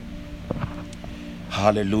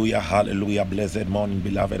Hallelujah, hallelujah. Blessed morning,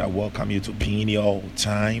 beloved. I welcome you to PENIEL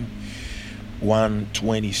time.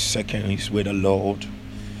 120 seconds with the Lord.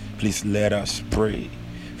 Please let us pray.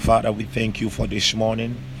 Father, we thank you for this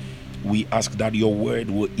morning. We ask that your word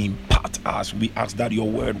will impact us. We ask that your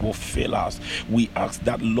word will fill us. We ask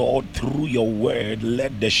that, Lord, through your word,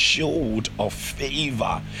 let the shield of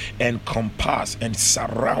favor encompass and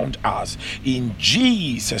surround us. In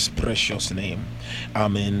Jesus' precious name.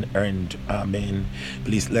 Amen and amen.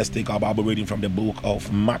 Please, let's take our Bible reading from the book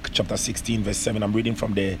of Mark chapter 16 verse 7. I'm reading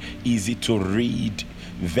from the easy to read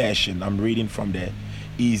version. I'm reading from the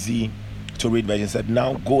easy to read version. Said,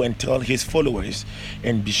 now go and tell his followers,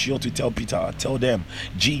 and be sure to tell Peter, tell them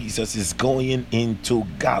Jesus is going into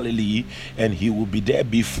Galilee, and he will be there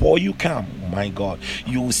before you come. My God,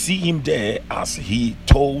 you will see him there as he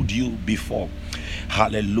told you before.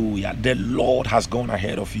 Hallelujah. The Lord has gone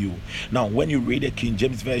ahead of you. Now, when you read the King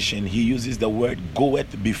James Version, he uses the word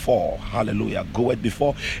goeth before. Hallelujah. Goeth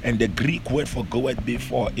before. And the Greek word for goeth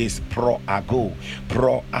before is proago.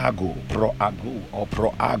 Proago. Proago or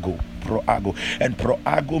proago. Proago. And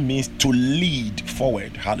proago means to lead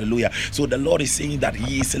forward. Hallelujah. So the Lord is saying that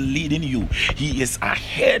he is leading you. He is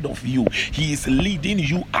ahead of you. He is leading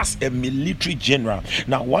you as a military general.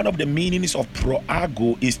 Now, one of the meanings of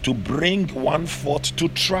proago is to bring one forth to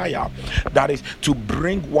trial. That is to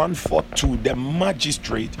bring one forth to the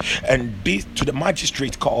magistrate, and this to the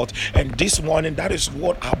magistrate court. And this morning, that is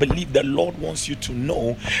what I believe the Lord wants you to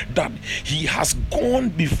know, that he has gone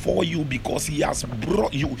before you, because he has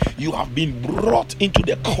brought you. You have been brought into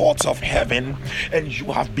the courts of heaven, and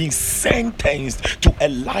you have been sentenced to a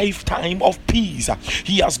lifetime of peace.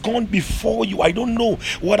 He has gone before you. I don't know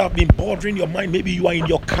what have been bothering your mind. Maybe you are in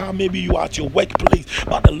your car, maybe you are at your workplace,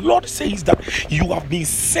 but the Lord says that you have been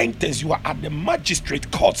sentenced. You are at the magistrate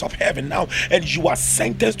courts of heaven now, and you are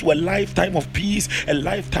sentenced to a lifetime of peace, a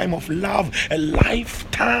lifetime of love, a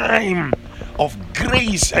lifetime of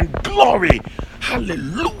grace and glory.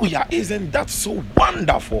 Hallelujah. Isn't that so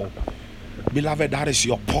wonderful? Beloved, that is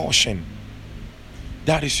your portion.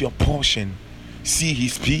 That is your portion. See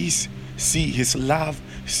his peace, see his love,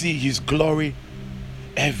 see his glory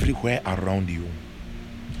everywhere around you.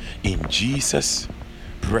 In Jesus'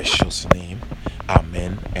 precious name,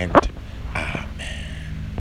 amen and amen.